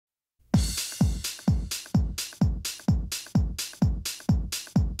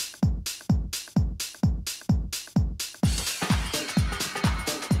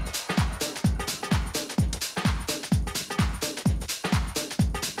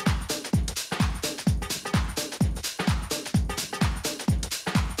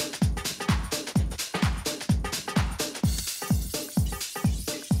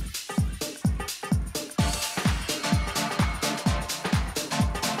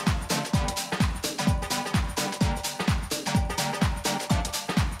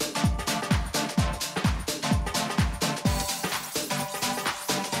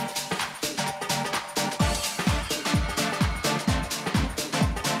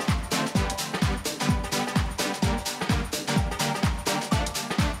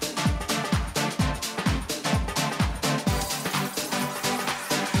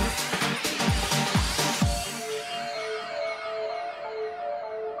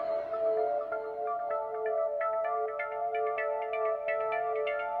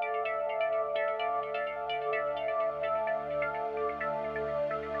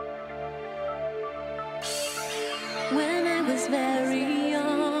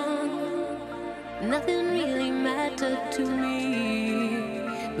Nothing really mattered to me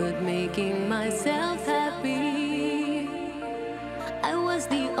but making myself happy. I was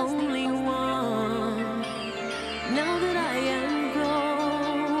the only one. Now that I am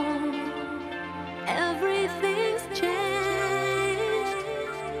grown, everything's changed.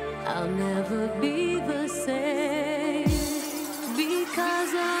 I'll never be the same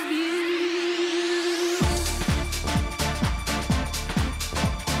because of you.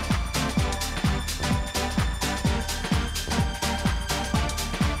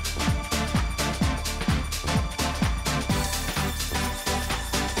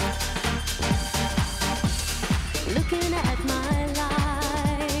 Looking at my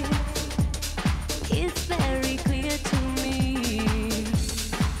life, it's very clear to me.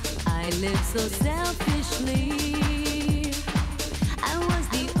 I live so selfishly. I was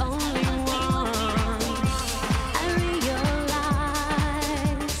the only one. I realize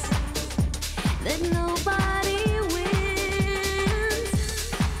that nobody wins.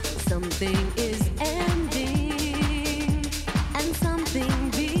 Something is ending and something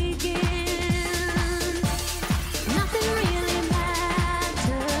begins. Nothing really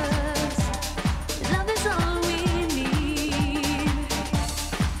matters. Love is all we need.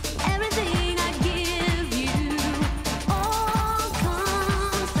 Everything I give you all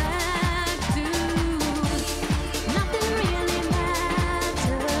comes back to. Nothing really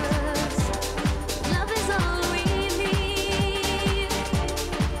matters. Love is all we need.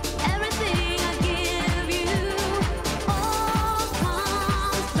 Everything I give you all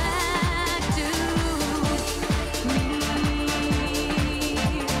comes back to me.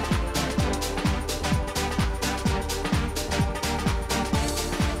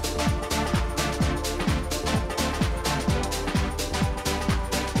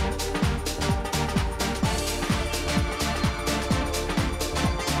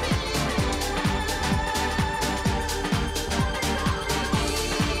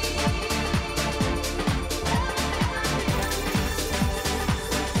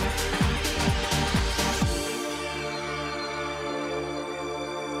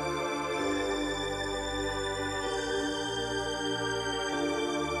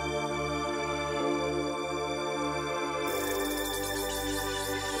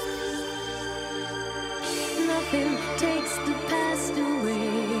 Nothing takes the past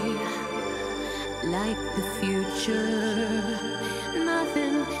away like the future.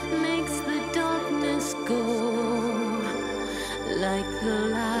 Nothing makes the darkness go like the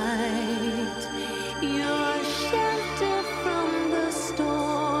light. Your shelter from the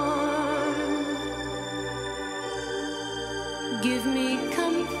storm. Give me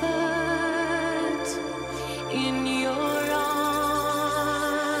comfort in your arms.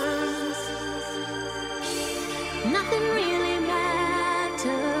 Nothing